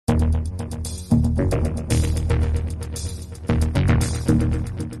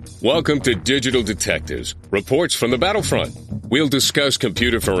Welcome to Digital Detectives, reports from the battlefront. We'll discuss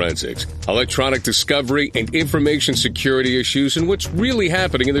computer forensics, electronic discovery, and information security issues and what's really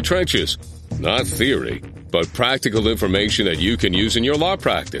happening in the trenches. Not theory, but practical information that you can use in your law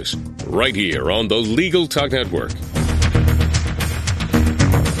practice. Right here on the Legal Talk Network.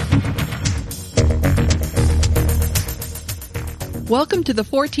 Welcome to the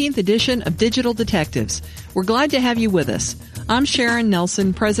 14th edition of Digital Detectives. We're glad to have you with us. I'm Sharon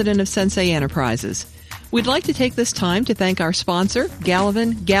Nelson, president of Sensei Enterprises. We'd like to take this time to thank our sponsor,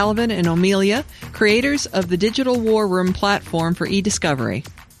 Gallivan, and Omelia, creators of the Digital War Room platform for e-discovery.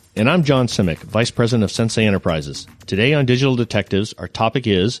 And I'm John Simic, vice president of Sensei Enterprises. Today on Digital Detectives, our topic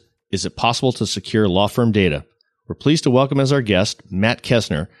is it possible to secure law firm data? We're pleased to welcome as our guest Matt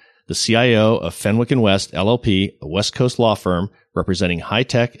Kessner, the CIO of Fenwick & West, LLP, a West Coast law firm representing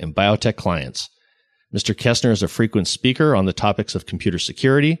high-tech and biotech clients. Mr. Kessner is a frequent speaker on the topics of computer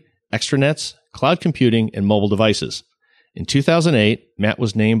security, extranets, cloud computing, and mobile devices. In 2008, Matt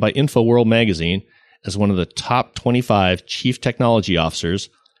was named by InfoWorld magazine as one of the top 25 chief technology officers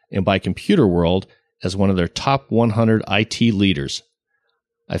and by Computer World as one of their top 100 IT leaders.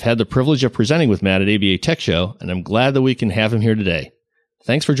 I've had the privilege of presenting with Matt at ABA Tech Show, and I'm glad that we can have him here today.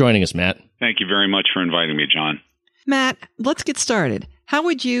 Thanks for joining us, Matt. Thank you very much for inviting me, John. Matt, let's get started. How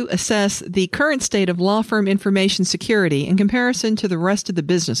would you assess the current state of law firm information security in comparison to the rest of the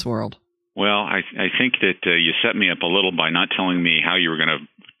business world? Well, I think that you set me up a little by not telling me how you were going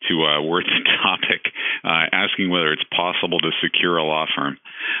to word the topic, asking whether it's possible to secure a law firm.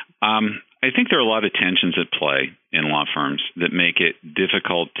 I think there are a lot of tensions at play in law firms that make it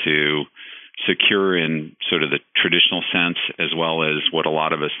difficult to secure in sort of the traditional sense, as well as what a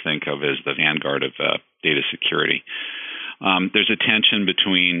lot of us think of as the vanguard of data security. There's a tension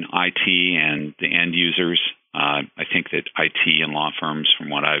between IT and the end users. I think that IT in law firms, from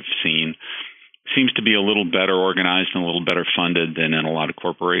what I've seen, seems to be a little better organized and a little better funded than in a lot of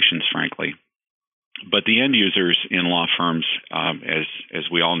corporations, frankly. But the end users in law firms, as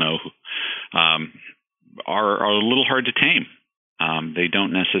we all know, are a little hard to tame. They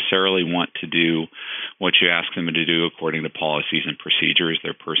don't necessarily want to do what you ask them to do according to policies and procedures.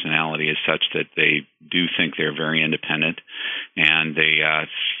 Their personality is such that they do think they're very independent, and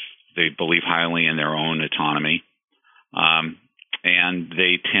they believe highly in their own autonomy. And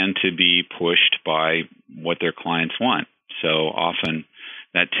they tend to be pushed by what their clients want. So often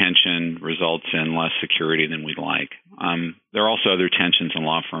that tension results in less security than we'd like. There are also other tensions in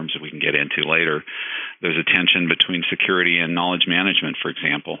law firms that we can get into later. There's a tension between security and knowledge management, for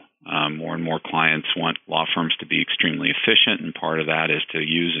example. More and more clients want law firms to be extremely efficient, and part of that is to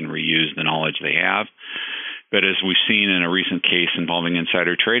use and reuse the knowledge they have. But as we've seen in a recent case involving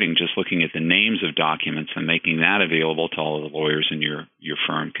insider trading, just looking at the names of documents and making that available to all of the lawyers in your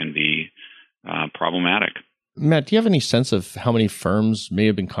firm can be problematic. Matt, do you have any sense of how many firms may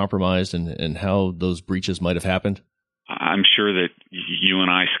have been compromised and how those breaches might have happened? I'm sure that you and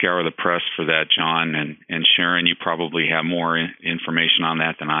I scour the press for that, John, and Sharon, you probably have more information on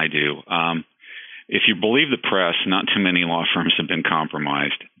that than I do. If you believe the press, not too many law firms have been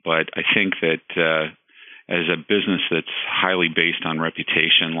compromised, but I think that as a business that's highly based on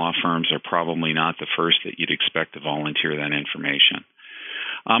reputation, law firms are probably not the first that you'd expect to volunteer that information.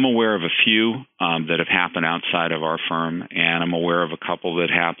 I'm aware of a few that have happened outside of our firm, and I'm aware of a couple that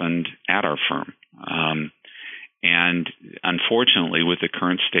happened at our firm. And unfortunately, with the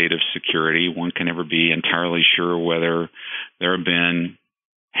current state of security, one can never be entirely sure whether there have been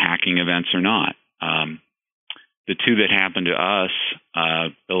hacking events or not. The two that happened to us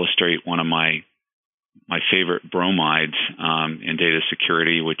illustrate one of my favorite bromides in data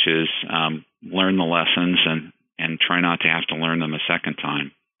security, which is learn the lessons and try not to have to learn them a second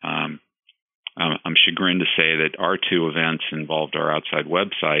time. I'm chagrined to say that our two events involved our outside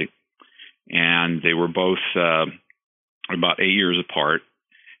website, and they were both about 8 years apart,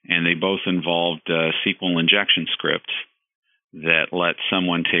 and they both involved SQL injection scripts that let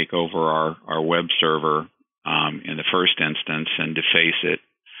someone take over our web server in the first instance and deface it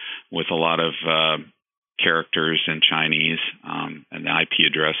with a lot of characters in Chinese, and the IP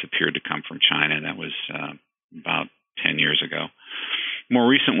address appeared to come from China, and that was about 10 years ago. More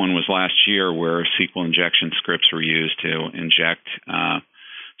recent one was last year, where SQL injection scripts were used to inject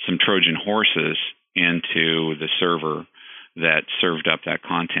some Trojan horses into the server that served up that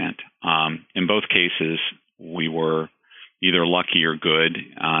content. In both cases, we were either lucky or good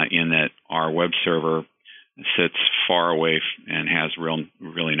in that our web server sits far away and has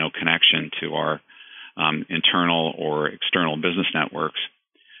really no connection to our internal or external business networks.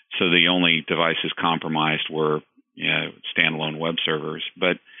 So the only devices compromised were standalone web servers.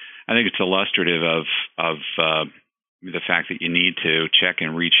 But I think it's illustrative of the fact that you need to check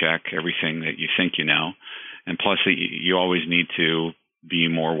and recheck everything that you think you know, and plus that you always need to be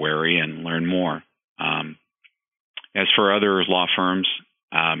more wary and learn more. As for other law firms,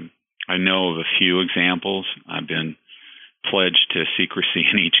 I know of a few examples. I've been pledged to secrecy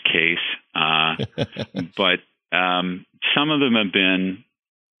in each case, but some of them have been,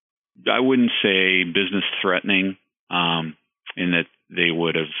 I wouldn't say business threatening, in that they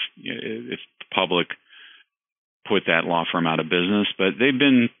would have, if the public put that law firm out of business, but they've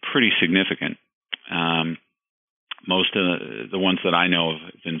been pretty significant. Most of the ones that I know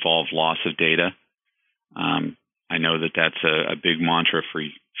have involved loss of data. I know that that's a big mantra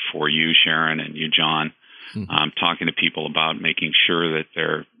for you, Sharon, and you, John, talking to people about making sure that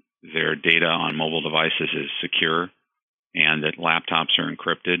their data on mobile devices is secure and that laptops are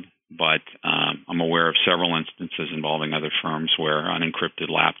encrypted. But I'm aware of several instances involving other firms where unencrypted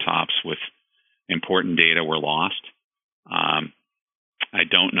laptops with important data were lost. I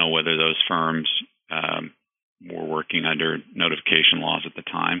don't know whether those firms were working under notification laws at the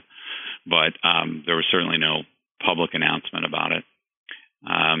time, but there was certainly no public announcement about it.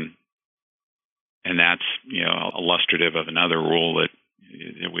 And that's, illustrative of another rule that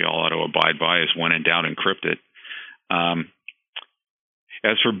we all ought to abide by, is when in doubt, encrypt it.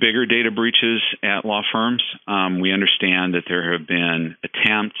 As for bigger data breaches at law firms, we understand that there have been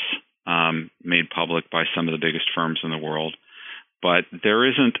attempts made public by some of the biggest firms in the world, but there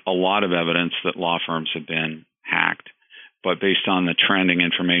isn't a lot of evidence that law firms have been hacked. But based on the trending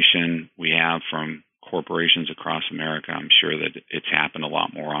information we have from corporations across America, I'm sure that it's happened a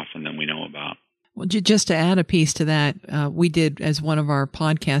lot more often than we know about. Well, just to add a piece to that, we did, as one of our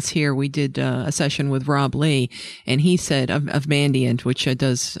podcasts here, we did a session with Rob Lee, and he said of Mandiant, which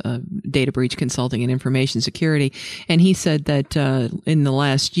does data breach consulting and information security, and he said that in the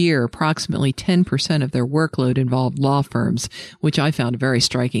last year, approximately 10% of their workload involved law firms, which I found a very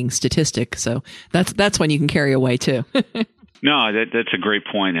striking statistic. So that's when you can carry away too. No, that's a great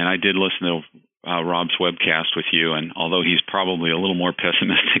point, and I did listen to Rob's webcast with you, and although he's probably a little more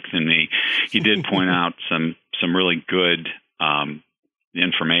pessimistic than me, he did point out some really good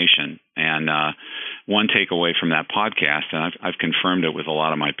information. And one takeaway from that podcast, and I've confirmed it with a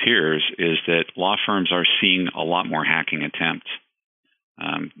lot of my peers, is that law firms are seeing a lot more hacking attempts.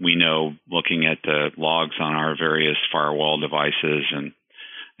 We know, looking at the logs on our various firewall devices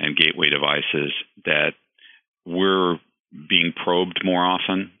and gateway devices, that we're being probed more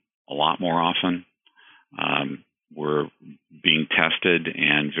often, a lot more often. We're being tested,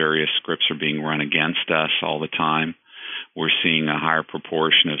 and various scripts are being run against us all the time. We're seeing a higher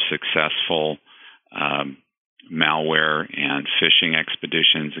proportion of successful malware and phishing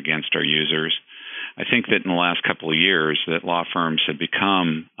expeditions against our users. I think that in the last couple of years that law firms have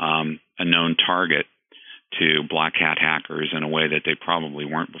become a known target to black hat hackers in a way that they probably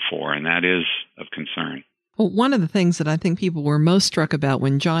weren't before, and that is of concern. Well, one of the things that I think people were most struck about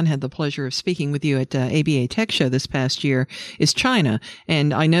when John had the pleasure of speaking with you at ABA Tech Show this past year is China.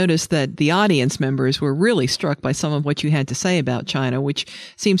 And I noticed that the audience members were really struck by some of what you had to say about China, which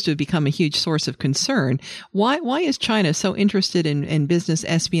seems to have become a huge source of concern. Why is China so interested in business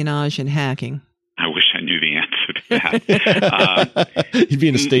espionage and hacking? I wish I knew the answer to that. You'd be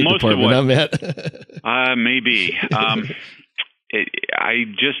in the State Department, huh, Matt? Maybe. I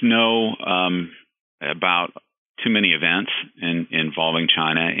just know about too many events involving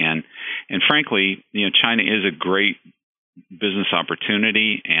China, and frankly, China is a great business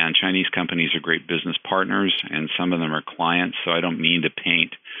opportunity, and Chinese companies are great business partners, and some of them are clients. So I don't mean to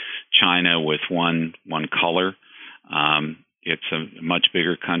paint China with one color. It's a much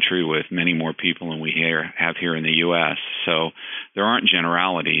bigger country with many more people than we have here in the U.S. So there aren't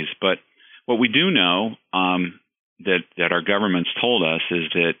generalities, but what we do know that our government's told us is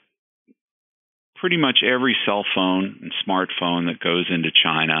that pretty much every cell phone and smartphone that goes into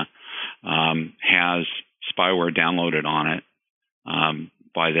China has spyware downloaded on it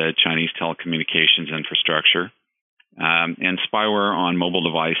by the Chinese telecommunications infrastructure. And spyware on mobile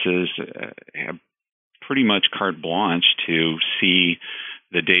devices have pretty much carte blanche to see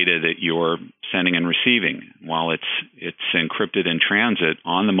the data that you're sending and receiving. While it's encrypted in transit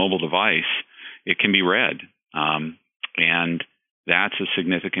on the mobile device, it can be read. And that's a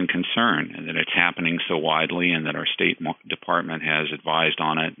significant concern, and that it's happening so widely, and that our State Department has advised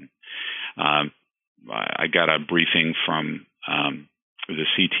on it. I got a briefing from the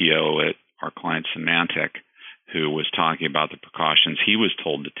CTO at our client Symantec, who was talking about the precautions he was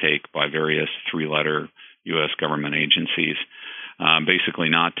told to take by various three-letter U.S. government agencies, basically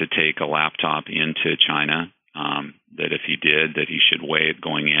not to take a laptop into China, that if he did, that he should weigh it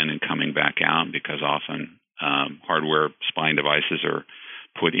going in and coming back out, because often hardware spying devices are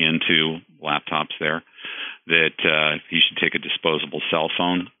put into laptops there, that he should take a disposable cell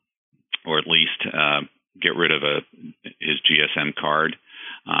phone, or at least get rid of his GSM card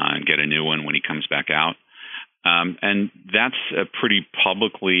and get a new one when he comes back out. And that's a pretty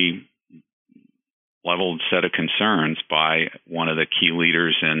publicly leveled set of concerns by one of the key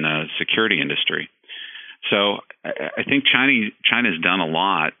leaders in the security industry. So I think China's done a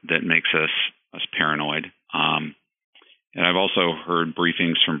lot that makes us paranoid. And I've also heard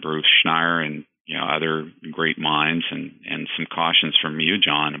briefings from Bruce Schneier and other great minds, and some cautions from you,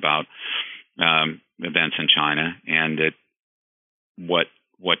 John, about events in China, and that what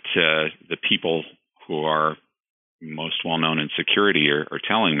the people who are most well known in security are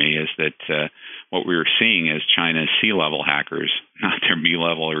telling me is that what we were seeing is China's C-level hackers, not their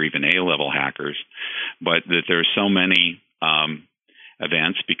B-level or even A-level hackers, but that there's so many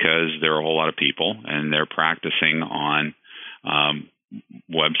events because there are a whole lot of people, and they're practicing on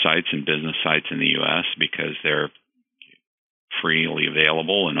websites and business sites in the U.S. because they're freely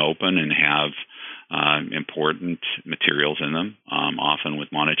available and open and have important materials in them, often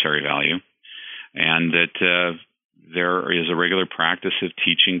with monetary value, and that there is a regular practice of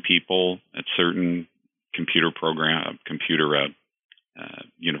teaching people at certain computer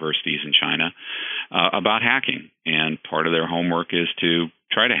universities in China about hacking, and part of their homework is to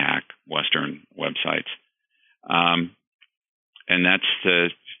try to hack Western websites. And that's the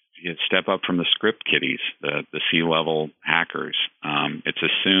step up from the script kiddies, the C-level hackers. It's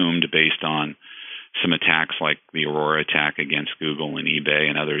assumed, based on some attacks like the Aurora attack against Google and eBay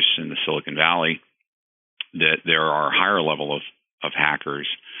and others in the Silicon Valley, that there are higher level of hackers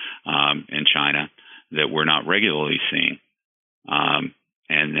in China that we're not regularly seeing.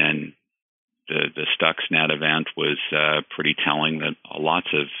 And then the Stuxnet event was pretty telling that lots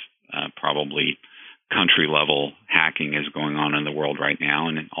of probably country-level hacking is going on in the world right now,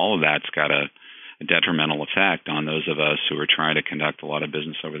 and all of that's got a detrimental effect on those of us who are trying to conduct a lot of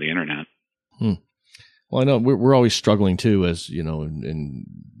business over the internet. Well, I know we're always struggling too, as in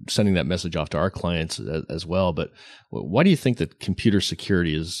sending that message off to our clients as well. But why do you think that computer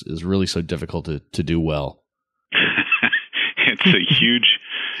security is really so difficult to do well? It's a huge,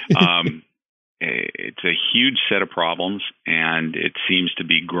 it's a huge set of problems, and it seems to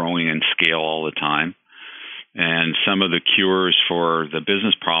be growing in scale all the time. And some of the cures for the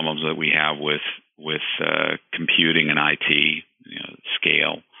business problems that we have with computing and IT,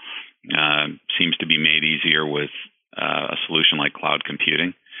 scale, seems to be made easier with a solution like cloud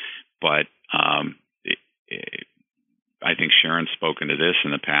computing. But I think Sharon's spoken to this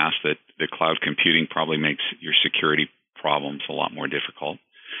in the past, that the cloud computing probably makes your security problems a lot more difficult.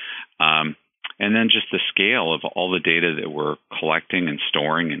 And then just the scale of all the data that we're collecting and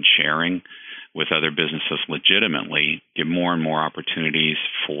storing and sharing with other businesses legitimately give more and more opportunities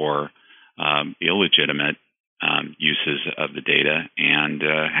for illegitimate uses of the data and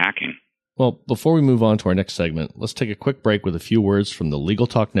hacking. Well, before we move on to our next segment, let's take a quick break with a few words from the Legal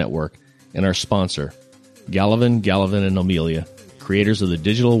Talk Network and our sponsor, Gallivan, and Amelia, creators of the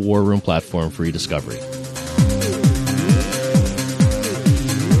Digital War Room platform for e-discovery.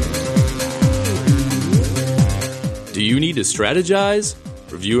 Do you need to strategize,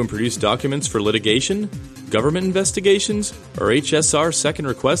 review and produce documents for litigation, government investigations, or HSR second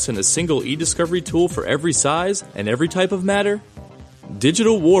requests in a single e-discovery tool for every size and every type of matter?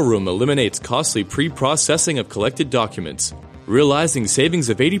 Digital War Room eliminates costly pre-processing of collected documents, realizing savings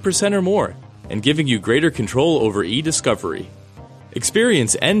of 80% or more, and giving you greater control over e-discovery.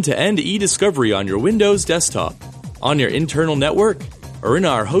 Experience end-to-end e-discovery on your Windows desktop, on your internal network, or in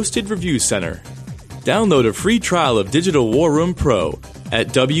our hosted review center. Download a free trial of Digital War Room Pro at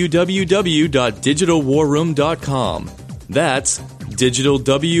www.digitalwarroom.com. That's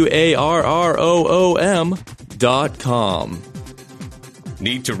digitalwarroom.com.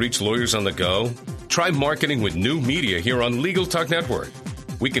 Need to reach lawyers on the go? Try marketing with new media here on Legal Talk Network.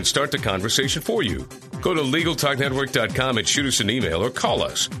 We can start the conversation for you. Go to LegalTalkNetwork.com and shoot us an email or call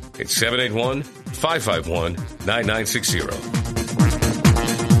us at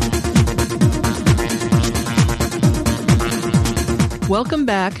 781-551-9960. Welcome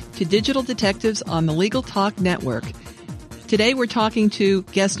back to Digital Detectives on the Legal Talk Network. Today we're talking to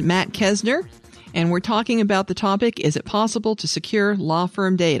guest Matt Kesner, and we're talking about the topic, is it possible to secure law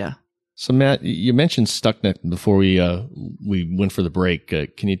firm data? So, Matt, you mentioned Stuxnet before we went for the break.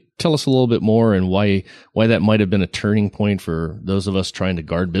 Can you tell us a little bit more and why that might have been a turning point for those of us trying to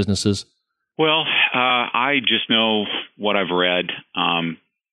guard businesses? Well, I just know what I've read,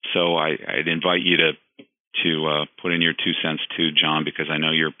 so I'd invite you to to put in your 2 cents too, John, because I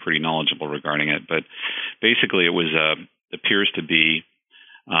know you're pretty knowledgeable regarding it. But basically, it was appears to be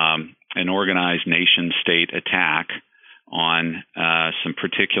an organized nation-state attack on some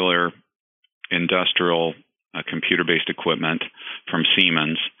particular industrial computer-based equipment from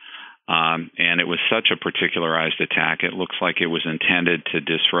Siemens. And it was such a particularized attack, it looks like it was intended to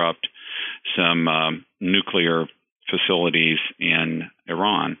disrupt some nuclear facilities in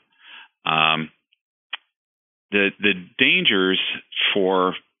Iran. The dangers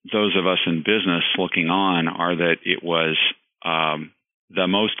for those of us in business looking on are that it was the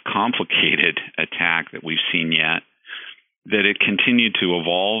most complicated attack that we've seen yet, that it continued to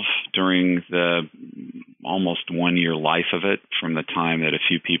evolve during the almost 1 year life of it, from the time that a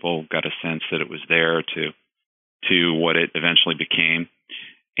few people got a sense that it was there to what it eventually became,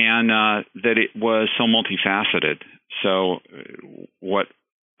 and that it was so multifaceted. So what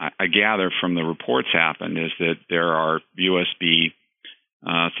I gather from the reports happened is that there are USB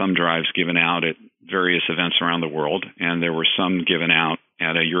thumb drives given out at various events around the world, and there were some given out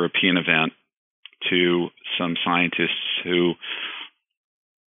at a European event to some scientists who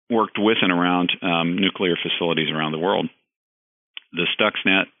worked with and around nuclear facilities around the world. The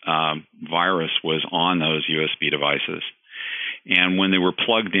Stuxnet virus was on those USB devices, and when they were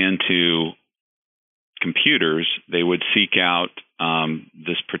plugged into computers, they would seek out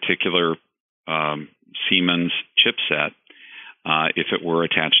this particular Siemens chipset if it were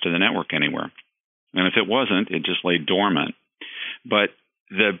attached to the network anywhere. And if it wasn't, it just lay dormant. But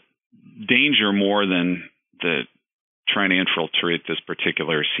the danger, more than the trying to infiltrate this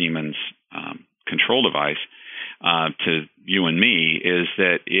particular Siemens control device to you and me, is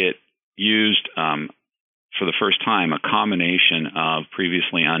that it used, for the first time, a combination of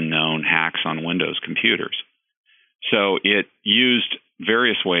previously unknown hacks on Windows computers. So it used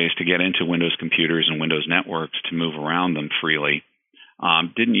various ways to get into Windows computers and Windows networks to move around them freely.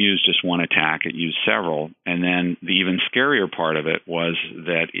 Didn't use just one attack, it used several. And then the even scarier part of it was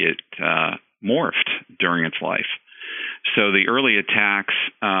that it morphed during its life. So the early attacks,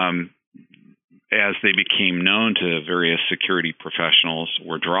 as they became known to various security professionals,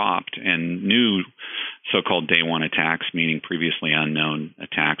 were dropped, and new so-called day one attacks, meaning previously unknown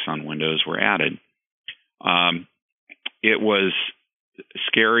attacks on Windows, were added. It was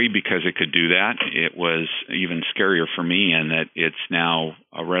scary because it could do that. It was even scarier for me in that it's now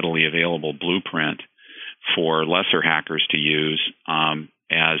a readily available blueprint for lesser hackers to use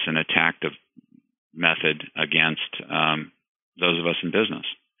as an attack method against those of us in business.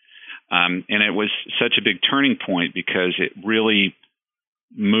 And it was such a big turning point because it really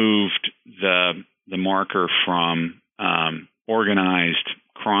moved the marker from organized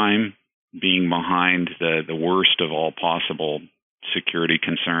crime being behind the worst of all possible security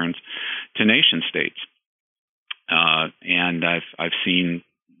concerns to nation states. And I've seen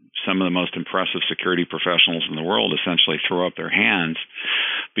some of the most impressive security professionals in the world essentially throw up their hands,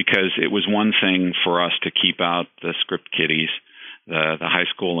 because it was one thing for us to keep out the script kiddies, the high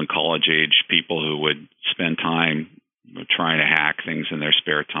school and college age people who would spend time trying to hack things in their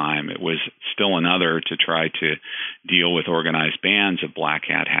spare time. It was still another to try to deal with organized bands of black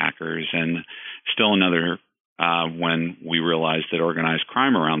hat hackers, and still another when we realized that organized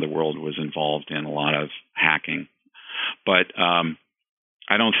crime around the world was involved in a lot of hacking. But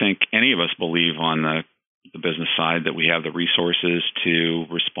I don't think any of us believe on the business side that we have the resources to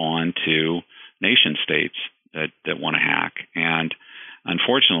respond to nation states that want to hack. And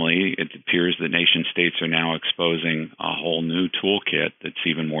unfortunately, it appears that nation states are now exposing a whole new toolkit that's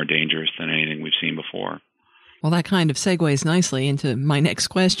even more dangerous than anything we've seen before. Well, that kind of segues nicely into my next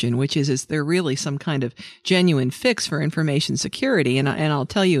question, which is there really some kind of genuine fix for information security? And I'll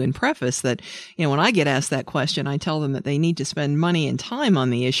tell you in preface that, when I get asked that question, I tell them that they need to spend money and time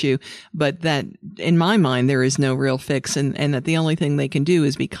on the issue, but that in my mind, there is no real fix, and that the only thing they can do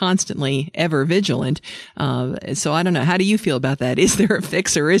is be constantly ever vigilant. So I don't know. How do you feel about that? Is there a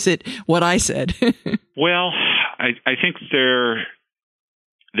fix, or is it what I said? Well, I think there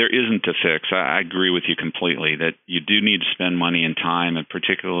isn't a fix. I agree with you completely that you do need to spend money and time, and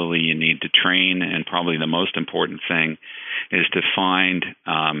particularly you need to train. And probably the most important thing is to find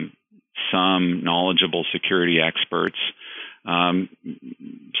some knowledgeable security experts,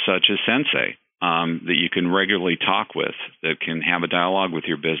 such as Sensei, that you can regularly talk with, that can have a dialogue with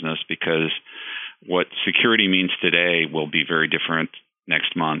your business, because what security means today will be very different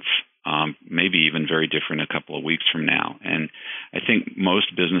next month. Maybe even very different a couple of weeks from now. And I think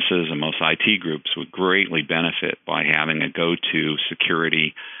most businesses and most IT groups would greatly benefit by having a go-to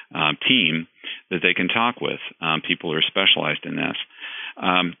security team that they can talk with, people who are specialized in this.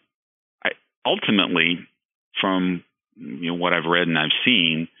 Ultimately, from what I've read and I've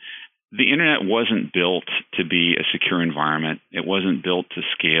seen, the internet wasn't built to be a secure environment. It wasn't built to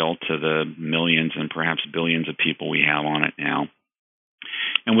scale to the millions and perhaps billions of people we have on it now.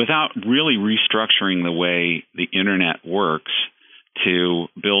 And without really restructuring the way the internet works to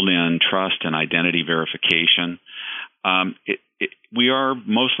build in trust and identity verification, we are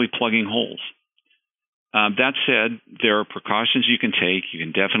mostly plugging holes. That said, there are precautions you can take. You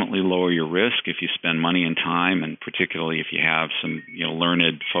can definitely lower your risk if you spend money and time, and particularly if you have some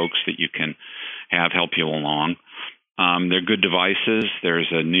learned folks that you can have help you along. They're good devices.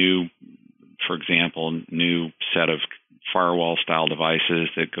 There's a new set of firewall-style devices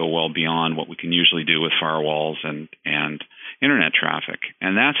that go well beyond what we can usually do with firewalls and internet traffic.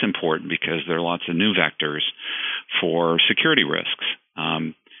 And that's important because there are lots of new vectors for security risks.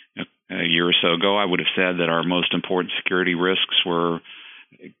 A year or so ago, I would have said that our most important security risks were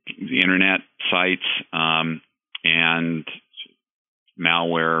the internet sites and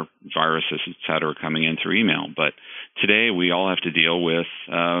malware, viruses, et cetera, coming in through email. But today, we all have to deal with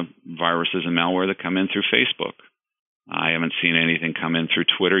viruses and malware that come in through Facebook. I haven't seen anything come in through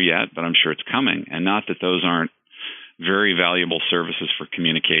Twitter yet, but I'm sure it's coming. And not that those aren't very valuable services for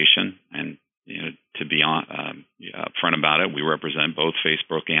communication. And to be upfront about it, we represent both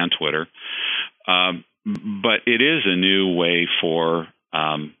Facebook and Twitter. But it is a new way for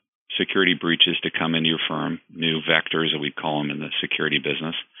security breaches to come into your firm, new vectors, as we call them in the security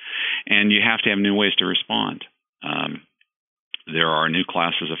business. And you have to have new ways to respond. There are new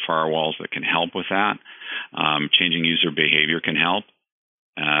classes of firewalls that can help with that. Changing user behavior can help.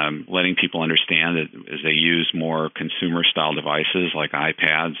 Letting people understand that as they use more consumer-style devices like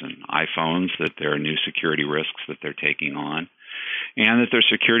iPads and iPhones, that there are new security risks that they're taking on, and that there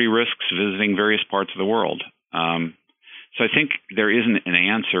are security risks visiting various parts of the world. So I think there isn't an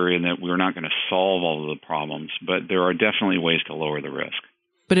answer in that we're not going to solve all of the problems, but there are definitely ways to lower the risk.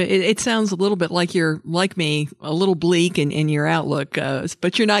 But it sounds a little bit like you're, like me, a little bleak in your outlook,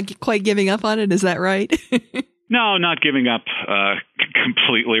 but you're not quite giving up on it. Is that right? No, not giving up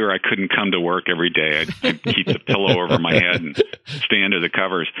completely, or I couldn't come to work every day. I'd keep the pillow over my head and stay under the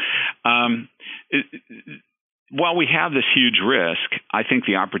covers. While we have this huge risk, I think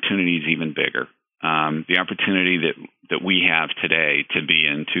the opportunity is even bigger. The opportunity that we have today to be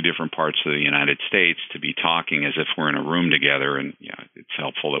in two different parts of the United States, to be talking as if we're in a room together, and it's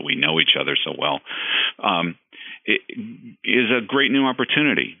helpful that we know each other so well, it is a great new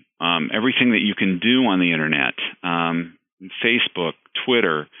opportunity. Everything that you can do on the internet, Facebook,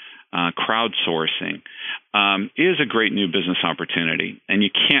 Twitter, crowdsourcing, is a great new business opportunity. And you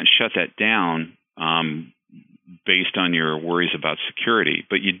can't shut that down based on your worries about security.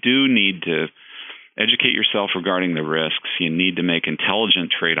 But you do need to educate yourself regarding the risks. You need to make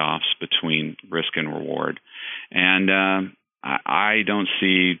intelligent trade-offs between risk and reward. And I don't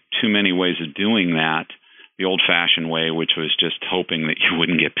see too many ways of doing that the old-fashioned way, which was just hoping that you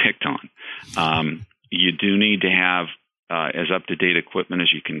wouldn't get picked on. You do need to have as up-to-date equipment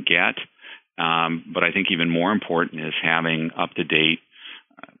as you can get, but I think even more important is having up-to-date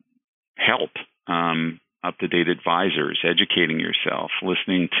help, up-to-date advisors, educating yourself.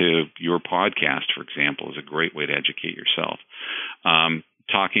 Listening to your podcast, for example, is a great way to educate yourself.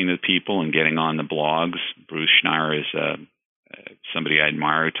 Talking to people and getting on the blogs. Bruce Schneier is somebody I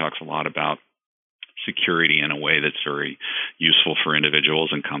admire who talks a lot about security in a way that's very useful for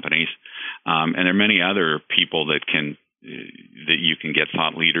individuals and companies. And there are many other people that you can get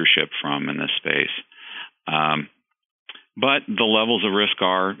thought leadership from in this space. But the levels of risk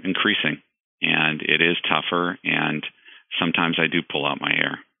are increasing, and it is tougher, and sometimes I do pull out my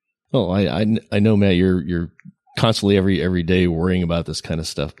hair. Oh, I know, Matt, you're constantly every day worrying about this kind of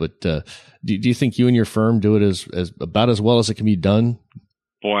stuff, but do you think you and your firm do it as about as well as it can be done?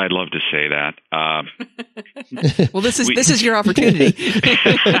 Boy, I'd love to say that. Well, this is your opportunity.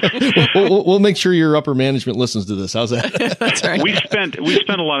 we'll make sure your upper management listens to this. How's that? That's right. We spent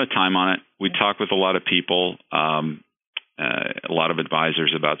a lot of time on it. We talk with a lot of people, a lot of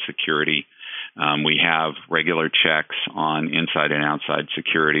advisors about security. We have regular checks on inside and outside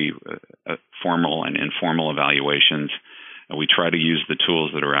security, formal and informal evaluations. We try to use the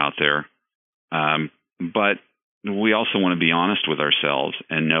tools that are out there, but we also want to be honest with ourselves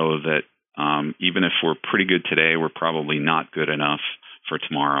and know that even if we're pretty good today, we're probably not good enough for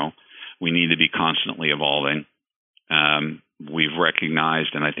tomorrow. We need to be constantly evolving. We've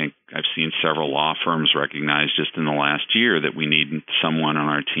recognized, and I think I've seen several law firms recognize just in the last year, that we need someone on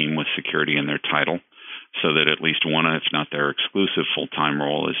our team with security in their title, so that at least one, if not their exclusive full-time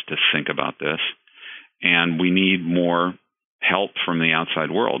role, is to think about this. And we need more help from the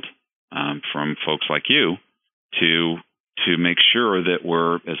outside world, from folks like you, to make sure that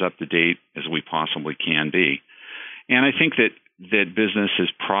we're as up to date as we possibly can be. And I think that business has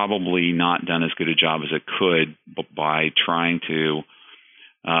probably not done as good a job as it could by trying to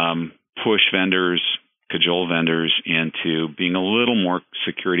push vendors, cajole vendors into being a little more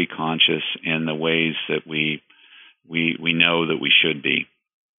security conscious in the ways that we know that we should be.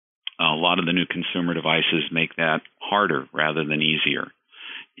 A lot of the new consumer devices make that harder rather than easier.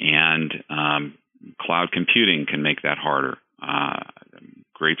 And cloud computing can make that harder. I'm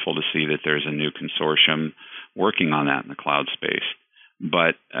grateful to see that there's a new consortium working on that in the cloud space.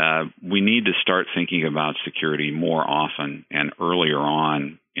 But we need to start thinking about security more often and earlier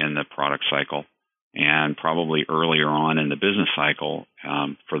on in the product cycle, and probably earlier on in the business cycle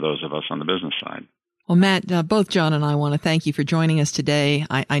for those of us on the business side. Well, Matt, both John and I want to thank you for joining us today.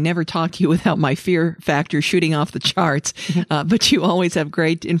 I never talk to you without my fear factor shooting off the charts, but you always have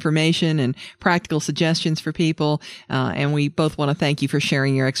great information and practical suggestions for people, and we both want to thank you for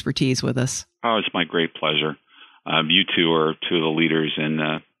sharing your expertise with us. Oh, it's my great pleasure. You two are two of the leaders in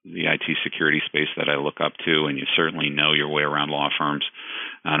the IT security space that I look up to, and you certainly know your way around law firms,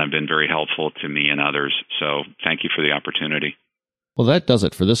 and have been very helpful to me and others. So thank you for the opportunity. Well, that does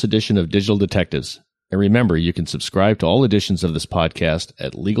it for this edition of Digital Detectives. And remember, you can subscribe to all editions of this podcast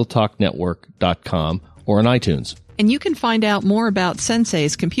at LegalTalkNetwork.com or on iTunes. And you can find out more about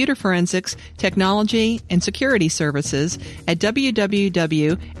Sensei's computer forensics, technology, and security services at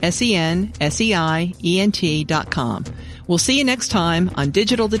www.senseient.com. We'll see you next time on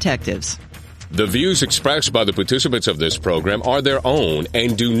Digital Detectives. The views expressed by the participants of this program are their own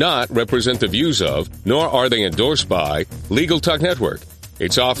and do not represent the views of, nor are they endorsed by, Legal Talk Network,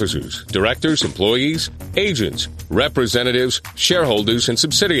 its officers, directors, employees, agents, representatives, shareholders, and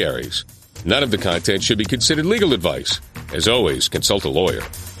subsidiaries. None of the content should be considered legal advice. As always, consult a lawyer.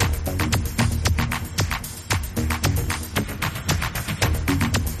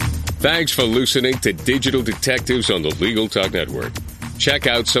 Thanks for listening to Digital Detectives on the Legal Talk Network. Check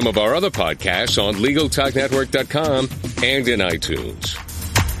out some of our other podcasts on LegalTalkNetwork.com and in iTunes.